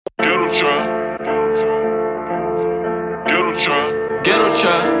Ghetto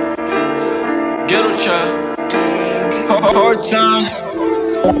child, ghetto child. Hard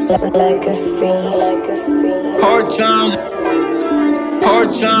times,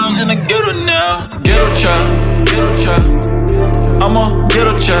 hard times in the ghetto now. Ghetto child, ghetto child. I'm a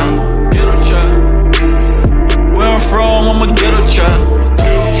ghetto child, ghetto child. Where I'm from, I'm a ghetto child.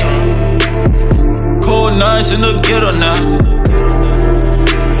 Cold nights in the ghetto now.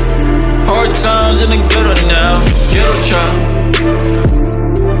 Hard times in the ghetto now. Ghetto child.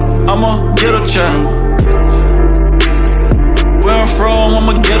 I'm a ghetto child. Where I'm from, I'm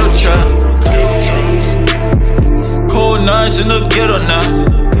a ghetto child. Cold nights in the ghetto now.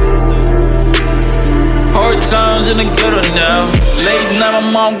 Hard times in the ghetto now. Late night,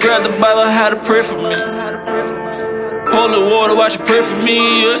 my mom grabbed the Bible, had to pray for me. Holy water, watch you pray for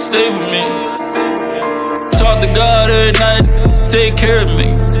me, you'll save me. Talk to God every night, take care of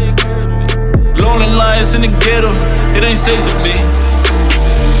me. Lonely lions in the ghetto, it ain't safe to be.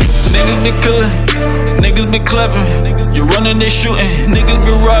 Niggas be killing, niggas be clapping. You running, they shooting, niggas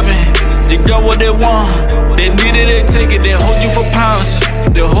be robbing. They got what they want, they need it, they take it. They hold you for pounds,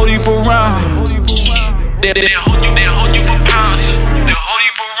 they hold you for round. They hold you for pounds, they hold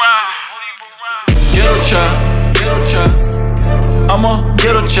you for round. Ghetto child, ghetto child. I'm a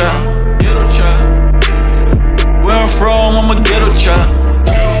ghetto child, ghetto child. Where I'm from, I'm a ghetto child.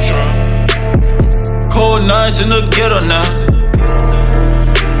 Cold nights in the ghetto now.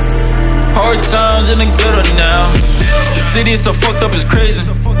 Hard times in the ghetto now. The city is so fucked up, it's crazy.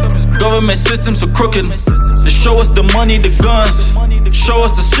 Government systems so crooked. They show us the money, the guns. Show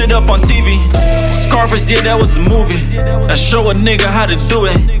us the shit up on TV. Scarface, yeah, that was a movie. That show a nigga how to do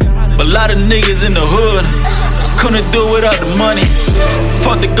it. But a lot of niggas in the hood couldn't do it without the money.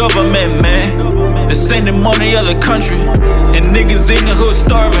 Fuck the government, man. They send the money out of the country, and niggas in the hood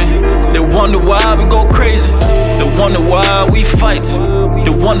starving. They wonder why we go crazy. They wonder why we fight. They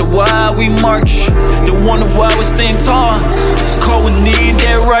wonder why we march. They wonder why we stand tall. Cause we need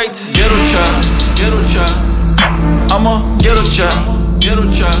their rights. Ghetto child, ghetto child. I'm a ghetto child, ghetto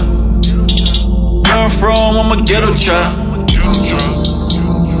child. Where I'm from, I'm a ghetto child.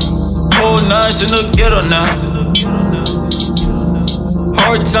 Cold nights in the ghetto now.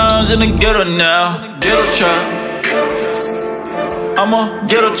 Hard times in the ghetto now. Ghetto child. I'm a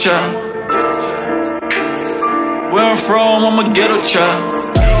ghetto child. Where I'm from, I'm a ghetto child.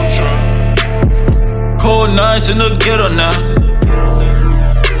 Cold nights in the ghetto now.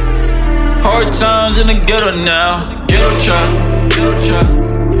 Hard times in the ghetto now. Ghetto child, ghetto child.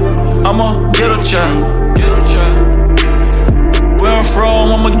 I'm a ghetto child, ghetto child. Where I'm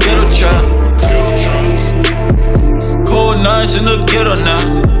from, I'm a ghetto child. Cold nights in the ghetto now.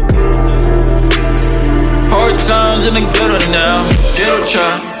 Hard times in the ghetto now. Ghetto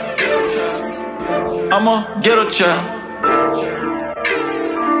child. I'm a ghetto child.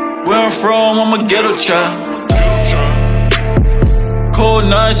 Where I'm from, I'm a ghetto child. Cold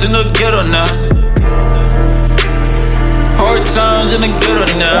nights in the ghetto now. Hard times in the ghetto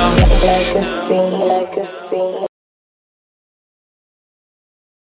now.